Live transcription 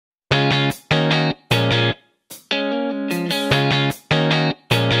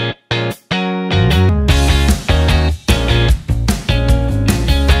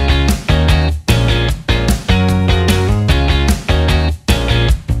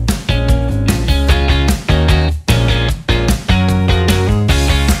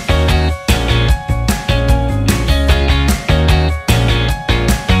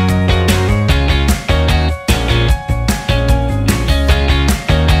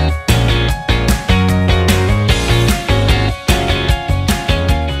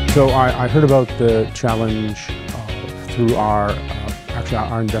So I heard about the challenge through our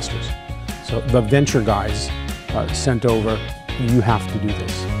investors. So the venture guys sent over, you have to do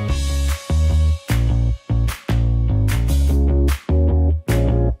this.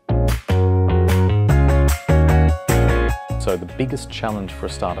 So the biggest challenge for a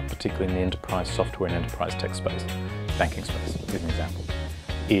startup, particularly in the enterprise software and enterprise tech space, banking space is an example,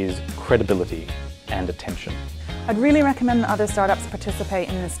 is credibility and attention. I'd really recommend that other startups participate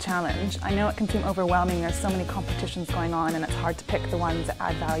in this challenge. I know it can seem overwhelming, there's so many competitions going on and it's hard to pick the ones that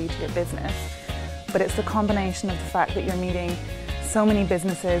add value to your business. But it's the combination of the fact that you're meeting so many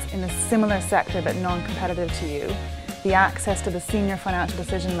businesses in a similar sector but non-competitive to you, the access to the senior financial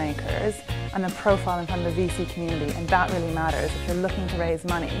decision makers, and the profile in front of the VC community, and that really matters. If you're looking to raise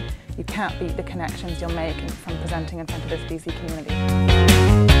money, you can't beat the connections you'll make from presenting in front of this VC community.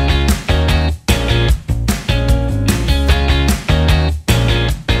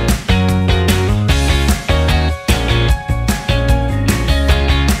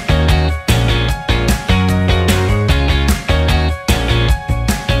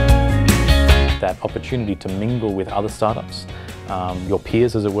 That opportunity to mingle with other startups, your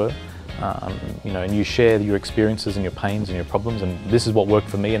peers as it were, and you share your experiences and your pains and your problems, and this is what worked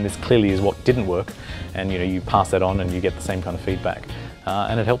for me and this clearly is what didn't work, and you pass that on and you get the same kind of feedback,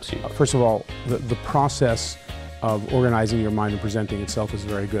 and it helps you. First of all, the process of organizing your mind and presenting itself is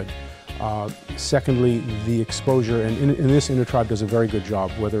very good. Secondly, the exposure, and in this Innotribe does a very good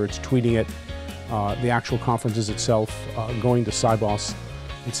job, whether it's tweeting it, the actual conferences itself, going to Sibos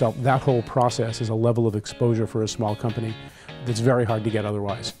itself. That whole process is a level of exposure for a small company that's very hard to get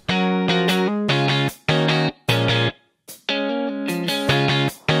otherwise.